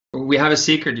We have a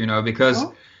secret, because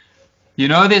Oh,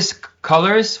 these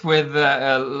colors with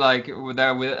with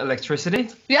electricity.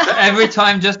 yeah. So every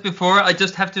time just before, I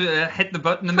just have to hit the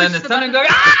button, and then Push it's the done and button.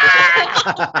 go.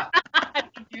 Ah!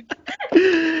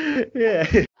 Yeah.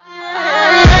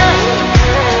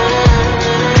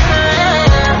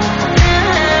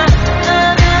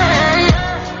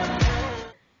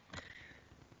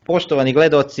 Poštovani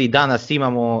gledaoci, danas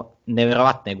imamo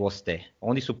nevjerovatne goste.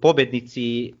 Oni su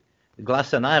pobjednici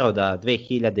Glasa naroda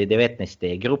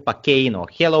 2019. Grupa KEiiNO.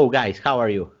 Hello guys, how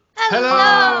are you?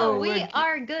 Hello, we we're-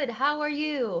 are good. How are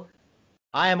you?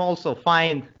 I am also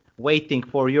fine, waiting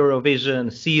for Eurovision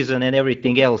season and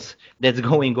everything else that's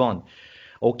going on.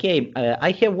 Okay,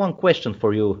 I have one question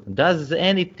for you. Does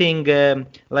anything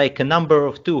like a number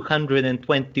of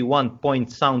 221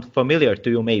 points sound familiar to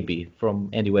you maybe from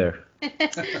anywhere?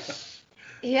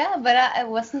 Yeah, but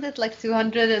wasn't it like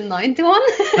 291?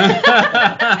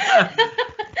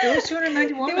 It was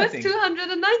 291, It I was think.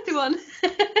 291.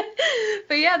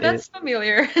 But yeah, that's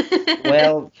familiar.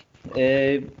 Well,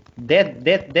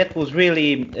 that was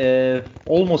really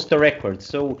almost a record.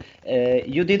 So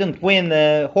you didn't win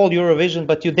whole Eurovision,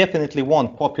 but you definitely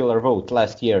won popular vote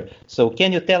last year. So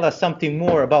can you tell us something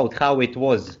more about how it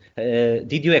was?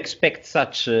 Did you expect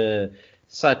such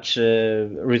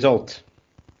result?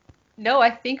 No,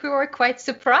 I think we were quite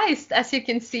surprised, as you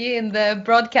can see in the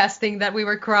broadcasting, that we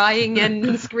were crying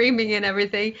and screaming and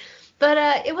everything. But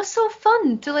it was so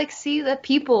fun to like see that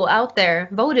people out there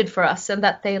voted for us and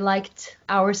that they liked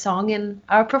our song and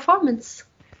our performance.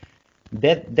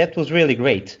 That was really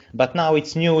great. But now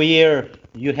it's new year.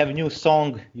 You have new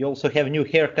song. You also have new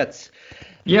haircuts.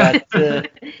 Yeah.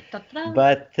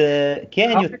 But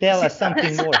can you tell us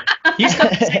something more? He's got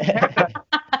the same haircut.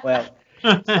 Well,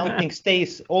 something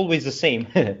stays always the same.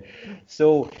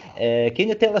 So, can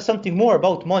you tell us something more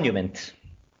about Monument?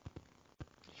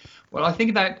 Well, I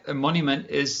think that Monument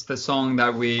is the song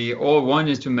that we all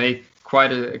wanted to make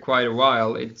quite a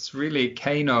while. It's really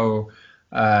KEiiNO,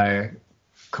 a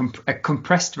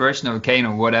compressed version of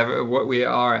KEiiNO, what we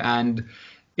are, and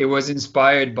it was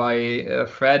inspired by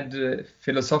Fred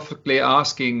philosophically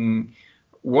asking,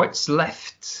 what's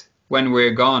left when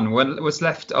we're gone? What's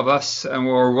left of us,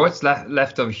 or what's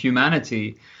left of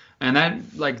humanity? And then,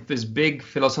 like, this big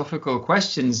philosophical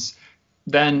questions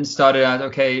then started out,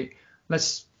 okay,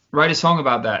 let's write a song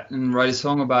about that and write a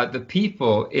song about the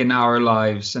people in our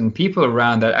lives and people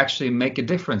around that actually make a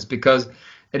difference, because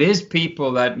it is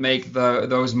people that make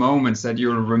those moments that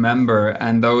you'll remember,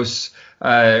 and those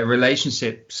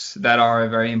relationships that are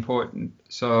very important.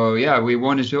 So yeah, we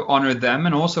wanted to honor them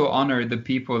and also honor the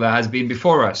people that has been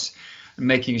before us,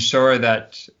 making sure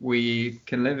that we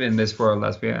can live in this world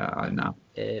as we are now.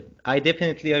 I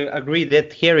definitely agree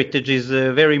that heritage is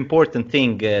a very important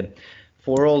thing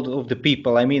for all of the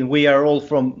people. I mean, we are all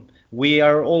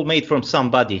made from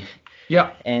somebody,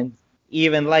 Yeah. and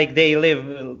even like they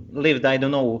lived, I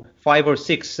don't know, 5 or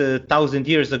 6 thousand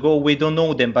years ago. We don't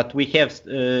know them, but we have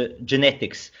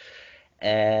genetics.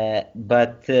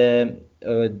 But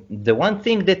the one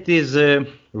thing that is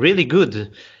really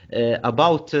good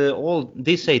about all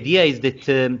this idea is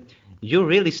that you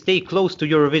really stay close to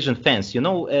Eurovision fans. You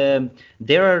know,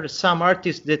 there are some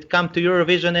artists that come to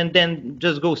Eurovision and then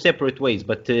just go separate ways,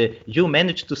 but you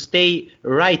managed to stay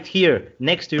right here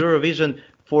next to Eurovision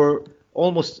for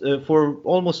almost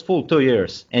full 2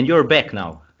 years, and you're back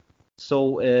now.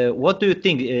 So, what do you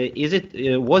think?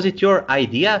 Was it your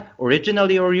idea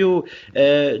originally, or you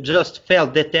just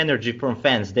felt that energy from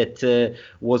fans that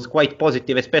was quite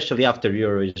positive, especially after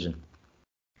Eurovision?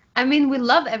 I mean, we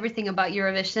love everything about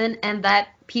Eurovision, and that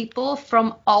people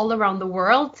from all around the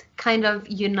world kind of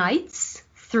unites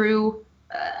through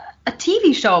a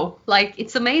TV show. Like,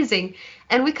 it's amazing.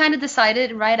 And we kind of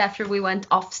decided right after we went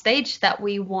off stage that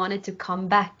we wanted to come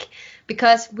back,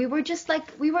 because we were just like,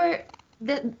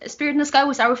 the Spirit in the Sky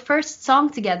was our first song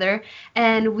together,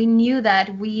 and we knew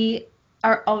that we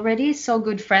are already so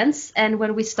good friends, and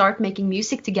when we start making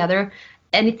music together,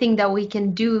 anything that we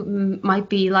can do might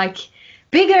be like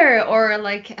bigger, or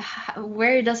like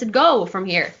where does it go from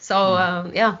here? So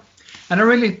yeah. And I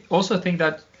really also think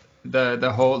that the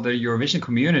Eurovision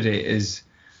community is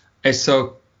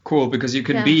so cool, because you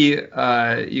can Yeah.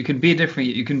 be different,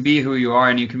 you can be who you are,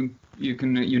 and you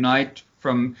can unite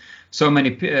from so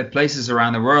many places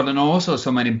around the world, and also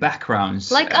so many backgrounds.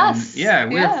 Like And us. yeah,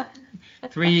 we're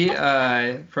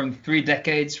Yeah. from 3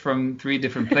 decades, from 3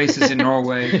 different places in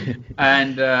Norway,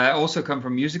 and also come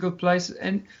from musical places.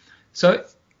 And so,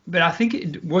 but I think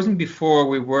it wasn't before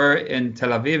we were in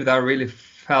Tel Aviv that I really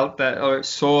felt that, or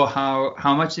saw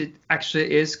how much it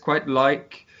actually is quite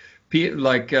like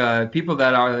people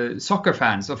that are soccer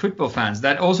fans or football fans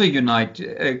that also unite,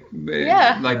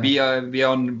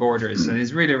 beyond borders, and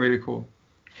it's really, really cool.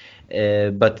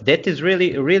 But that is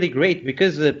really, really great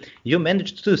because you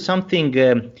managed to do something.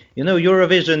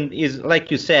 Eurovision is,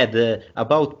 like you said,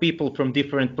 about people from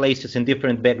different places and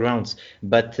different backgrounds.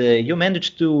 But you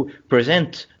managed to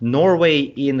present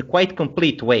Norway in quite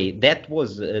complete way. That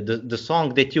was the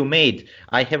song that you made.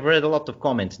 I have read a lot of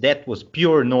comments. That was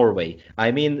pure Norway.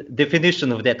 I mean,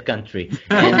 definition of that country.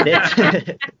 And that's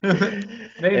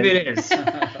maybe it is.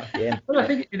 Yeah. Well, I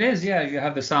think it is. Yeah, you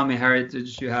have the Sami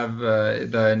heritage. You have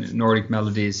the Nordic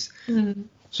melodies. Mm.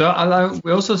 So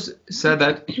we also said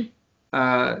that,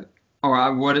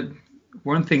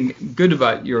 one thing good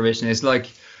about Eurovision is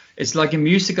it's like a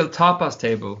musical tapas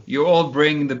table. You all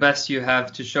bring the best you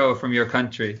have to show from your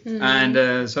country,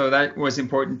 and so that was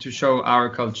important to show our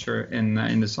culture in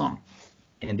the song.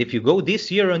 And if you go this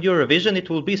year on Eurovision, it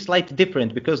will be slightly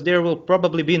different because there will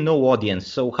probably be no audience.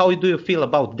 So how do you feel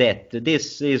about that?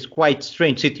 This is quite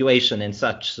strange situation and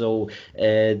such. So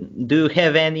do you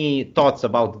have any thoughts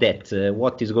about that?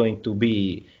 What is going to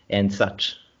be and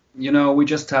such? We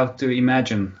just have to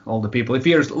imagine all the people. If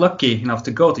you're lucky enough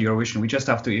to go to Eurovision, we just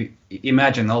have to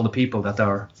imagine all the people that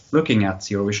are looking at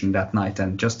Eurovision that night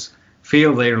and just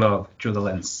feel their love through the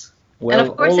lens. Well, and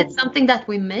of course, it's something that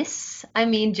we miss. I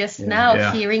mean,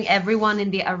 hearing everyone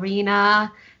in the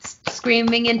arena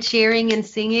screaming and cheering and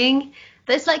singing.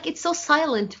 It's so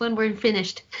silent when we're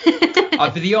finished.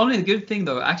 But the only good thing,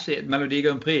 though, actually, at Melodi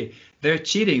Grand Prix, they're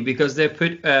cheating because they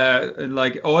put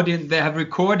audience. They have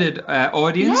recorded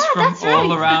audience from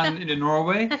all around in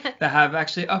Norway that have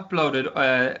actually uploaded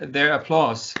their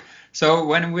applause. So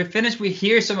when we're finished, we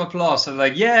hear some applause. I'm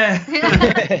like, yeah.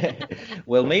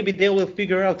 Well, maybe they will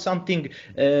figure out something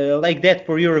like that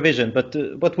for Eurovision,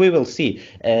 but we will see.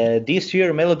 This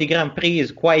year, Melodi Grand Prix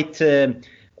is quite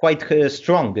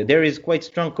strong. There is quite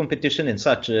strong competition and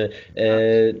such.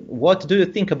 What do you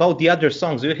think about the other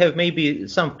songs? Do you have maybe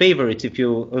some favorites if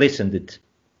you listened it?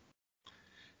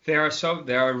 There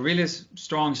are really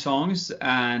strong songs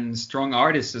and strong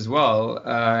artists as well.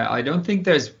 I don't think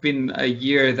there's been a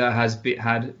year that has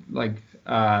had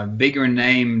bigger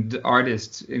named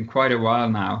artists in quite a while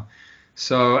now.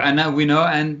 So, and now we know,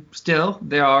 and still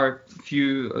there are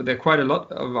quite a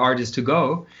lot of artists to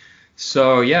go.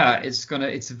 So yeah, it's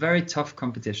a very tough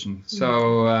competition.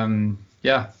 So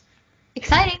yeah.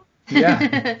 Exciting.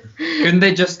 Yeah. Couldn't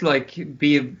they just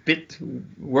be a bit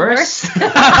worse?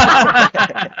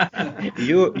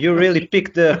 You really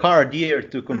picked a hard year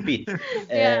to compete.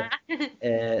 Yeah.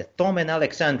 Tom and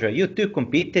Alexandra, you two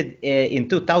competed in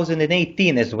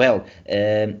 2018 as well.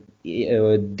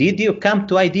 Did you come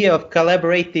to idea of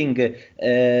collaborating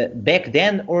back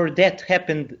then, or that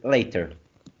happened later?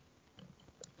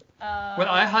 Well,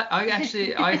 I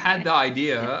had the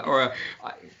idea,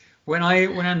 when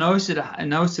I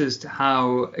noticed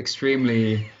how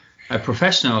extremely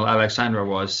professional Alexandra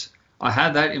was, I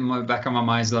had that in my back of my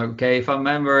mind. Okay, if I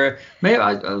remember, maybe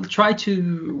I'll try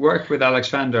to work with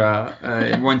Alexandra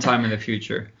one time in the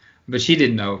future. But she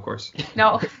didn't know, of course.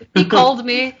 No, he called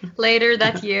me later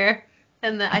that year,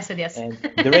 and I said yes. And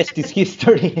the rest is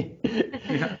history.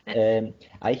 Yeah.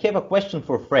 I have a question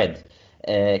for Fred.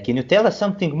 Can you tell us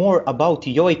something more about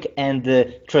yoik and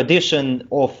the tradition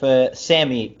of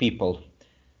Sami people?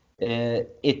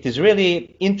 It is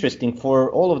really interesting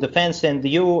for all of the fans, and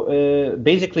you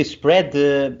basically spread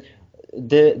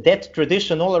that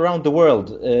tradition all around the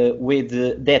world with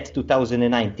that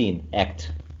 2019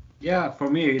 act. Yeah, for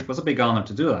me it was a big honor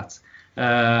to do that.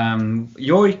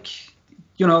 Yoik,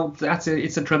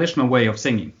 it's a traditional way of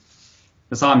singing.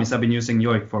 The Samis have been using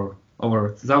yoik for over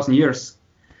 1,000 years.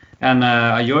 And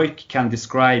a yoik can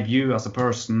describe you as a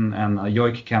person, and a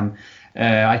yoik can,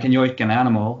 I can yoik an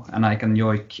animal, and I can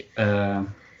yoik,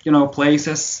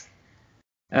 places.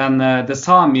 And the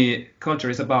Sami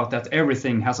culture is about that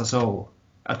everything has a soul.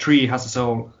 A tree has a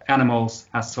soul, animals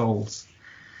has souls.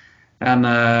 And,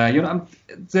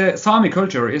 the Sami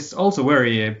culture is also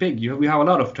very big. We have a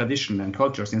lot of tradition and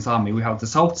cultures in Sami. We have the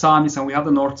South Samis, and we have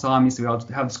the North Samis, we have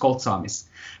the Skolt Samis.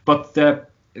 But the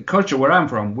culture where I'm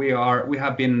from, we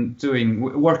have been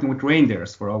working with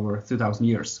reindeers for over 2,000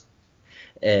 years.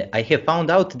 I have found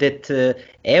out that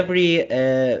every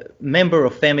member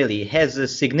of family has a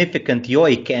significant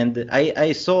yoik, and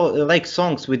I saw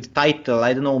songs with title,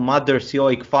 I don't know, mother's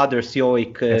yoik, father's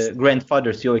yoik, yes,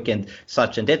 grandfather's yoik and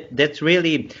such, and that's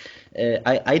really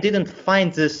I didn't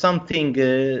find something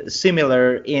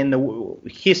similar in the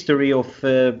history of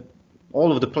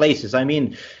all of the places. I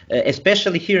mean,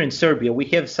 especially here in Serbia, we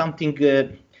have something,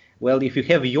 if you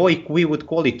have yoik, we would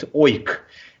call it oik.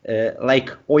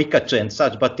 like oikache and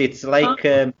such, but it's like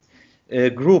a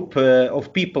group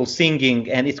of people singing,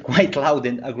 and it's quite loud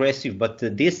and aggressive. But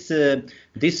this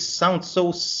sounds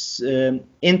so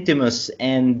intimate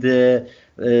and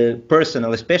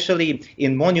personal, especially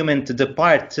in Monument, the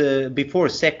part before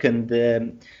second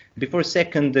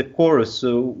chorus,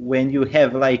 when you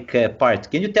have like a part.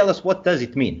 Can you tell us what does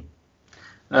it mean?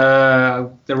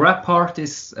 The rap part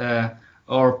is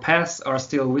our paths are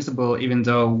still visible even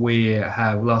though we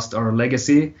have lost our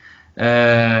legacy,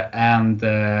 and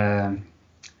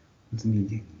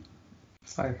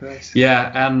Fireplace.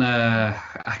 yeah, and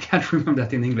I can't remember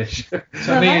that in English.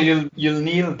 So maybe you'll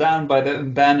kneel down by the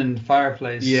abandoned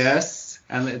fireplace. Yes,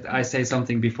 and I say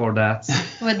something before that.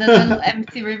 With the little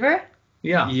empty river.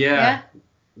 Yeah. Yeah.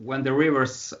 When the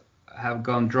rivers have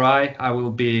gone dry, I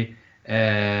will be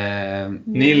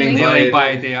Kneeling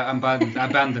by the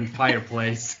abandoned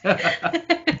fireplace.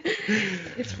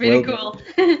 It's really Well,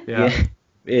 cool. Yeah.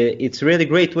 It's really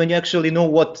great when you actually know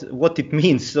what it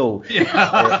means. So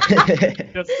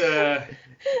Just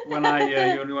when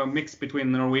I mix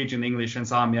between Norwegian, English, and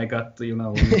Sami, I got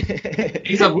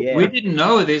Exactly. Yeah. We didn't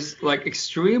know this like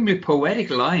extremely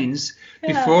poetic lines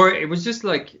before. It was just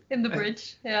like In the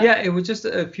bridge. Yeah. yeah, it was just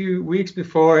a few weeks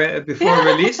before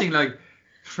releasing. Like,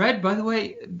 Fred, by the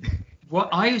way, what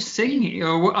are you singing,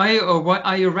 or what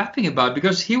are you rapping about?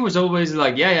 Because he was always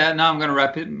like, yeah, now I'm gonna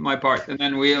rap my part, and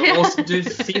then we also do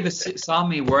see the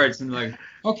Sami words and like,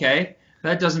 okay,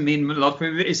 that doesn't mean a lot, but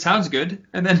it sounds good.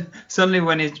 And then suddenly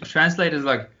when it's translated, it's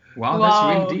like, wow, that's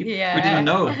really deep. Yeah. We didn't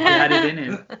know he had it in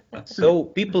it. So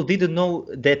people didn't know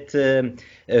that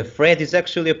Fred is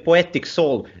actually a poetic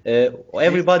soul.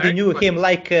 Everybody very knew poetic. him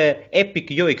like epic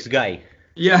yoiks guy.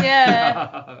 Yeah.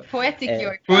 Yeah. Poetic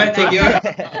York. Poetic York.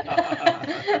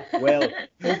 Well,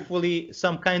 hopefully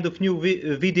some kind of new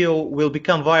video will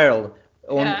become viral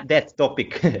on Yeah. that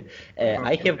topic.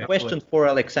 I have a question for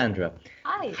Alexandra.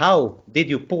 Hi. How did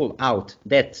you pull out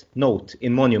that note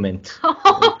in Monument,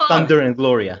 Thunder and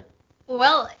Gloria?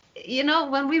 Well, you know,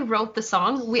 when we wrote the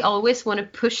song, we always want to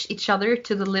push each other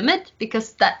to the limit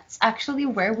because that's actually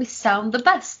where we sound the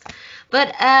best.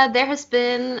 But there has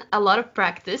been a lot of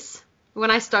practice. When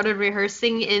I started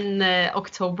rehearsing in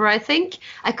October, I think,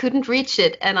 I couldn't reach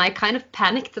it and I kind of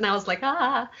panicked and I was like,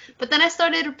 ah. But then I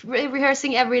started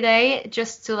rehearsing every day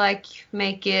just to like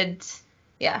make it,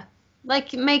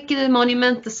 like make the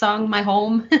Monument, the song, my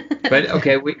home. But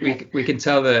okay, we can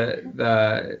tell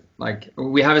the like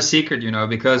we have a secret,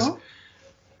 because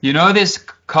you know these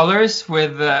colors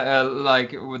with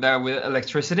like with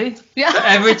electricity. Yeah. So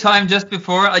every time just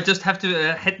before, I just have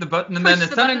to hit the button and Push then the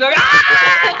it's suddenly go. button.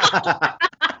 Ah!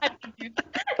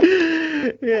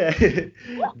 Yeah,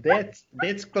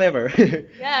 that's clever.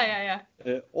 Yeah.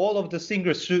 All of the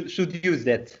singers should use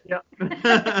that. Yeah.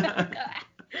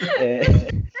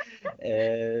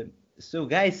 So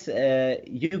guys,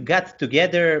 you got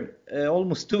together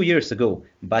almost 2 years ago,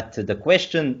 but the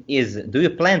question is, do you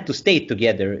plan to stay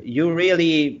together? You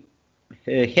really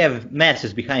have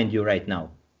masses behind you right now.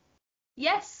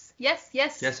 Yes.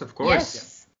 Yes, of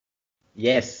course.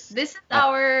 Yes. This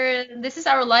is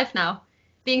our life now.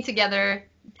 Being together,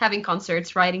 having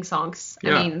concerts, writing songs.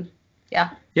 Yeah. I mean, yeah.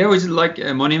 Yeah, which is like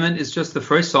Monument is just the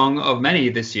first song of many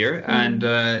this year, and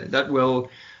that will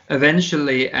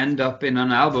eventually end up in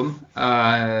an album.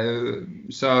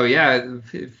 So yeah,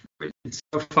 it's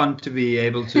so fun to be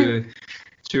able to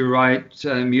write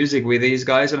music with these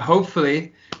guys, and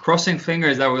hopefully, crossing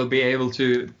fingers, that we'll be able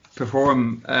to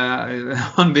perform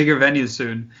on bigger venues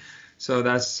soon. So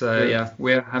that's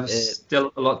we have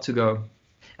still a lot to go.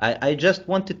 I just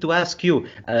wanted to ask you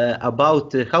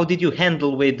about how did you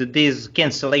handle with these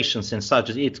cancellations and such?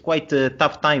 It's quite a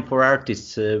tough time for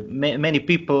artists. Many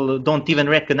people don't even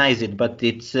recognize it, but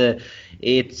it's a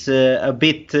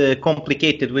bit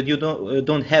complicated when you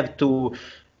don't have to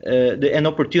an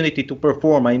opportunity to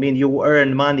perform. I mean, you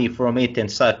earn money from it and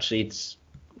such. It's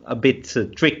a bit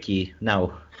tricky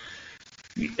now.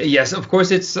 Yes, of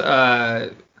course, it's.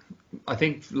 I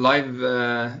think live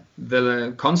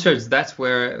the concerts, that's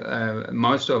where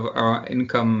most of our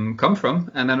income come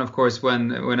from, and then of course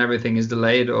when everything is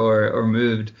delayed or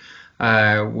moved,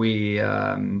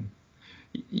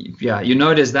 you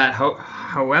notice that.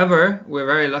 However, we're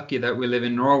very lucky that we live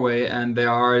in Norway and there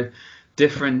are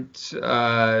different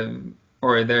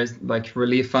or there's like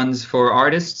relief funds for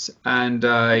artists, and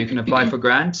you can apply for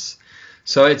grants.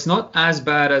 So it's not as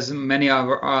bad as many of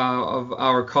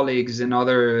our colleagues in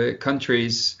other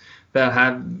countries that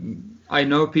have. I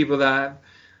know people that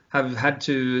have had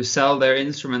to sell their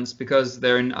instruments because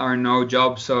there are no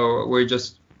jobs. So we're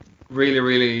just really,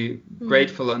 really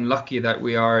grateful and lucky that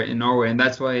we are in Norway, and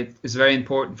that's why it's very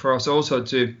important for us also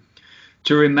to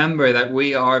remember that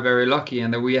we are very lucky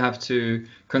and that we have to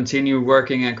continue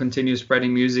working and continue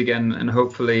spreading music and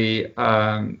hopefully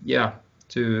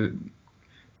to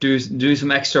do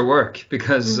some extra work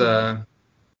because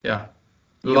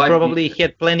You probably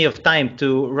had plenty of time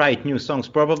to write new songs.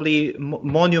 Probably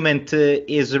Monument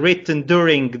is written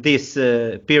during this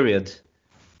period.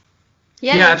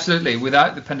 Yeah, absolutely.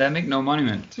 Without the pandemic, no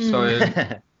Monument.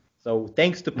 So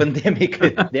thanks to pandemic,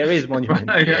 there is Monument.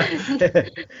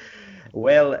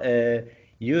 Well,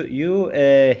 you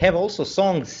have also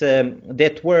songs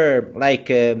that were like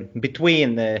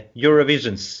between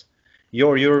Eurovisions,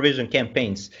 your Eurovision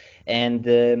campaigns. And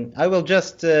I will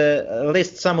just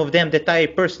list some of them that I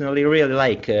personally really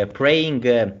like. Praying,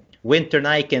 Winter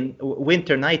Night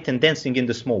and Dancing in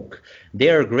the Smoke. They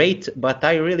are great, but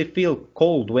I really feel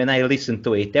cold when I listen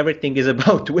to it. Everything is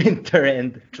about winter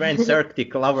and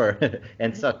Trans-Arctic lover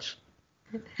and such.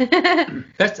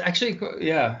 That's actually,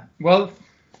 yeah. Well,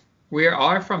 we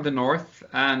are from the north,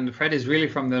 and Fred is really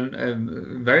from the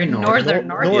very north. Northern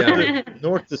north.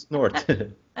 North is north.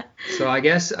 So I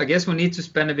guess we need to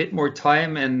spend a bit more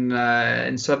time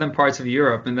in southern parts of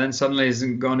Europe, and then suddenly it's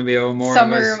going to be more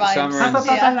Summer of a vibes.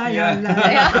 summer.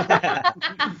 Yeah.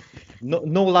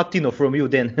 No Latino from you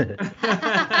then.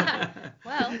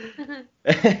 Well.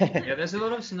 Yeah, there's a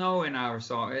lot of snow in our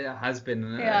song. It has been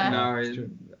in our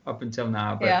up until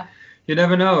now, but you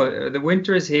never know. The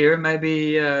winter is here.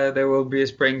 Maybe there will be a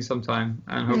spring sometime,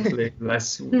 and hopefully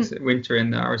less winter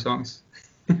in our songs.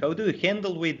 How do you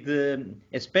handle with,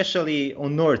 especially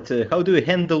on North, how do you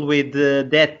handle with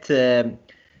that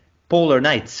polar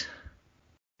nights?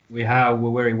 We have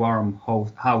very warm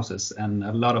houses and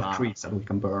a lot of trees that we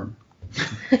can burn.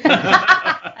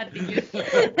 That'd be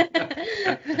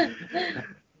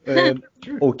good.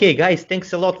 Okay, guys,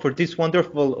 thanks a lot for this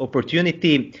wonderful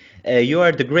opportunity. You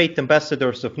are the great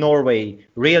ambassadors of Norway,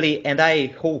 really, and I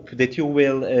hope that you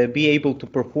will be able to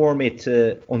perform it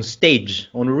on stage,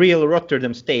 on real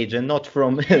Rotterdam stage, and not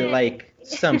from like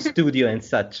some studio and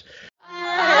such.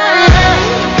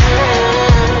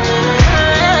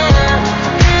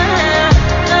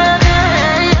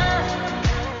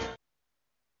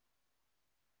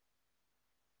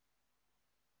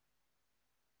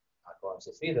 Ako vam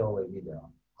se svidio ovaj video,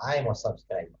 ajmo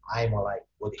subscribe, ajmo like,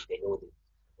 budite ljudi.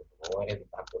 Govorim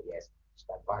tako jest,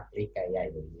 šta 2 klika i ja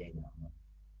i doviđenja.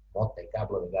 Motaj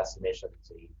kablovi, gasi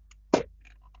mešalicu i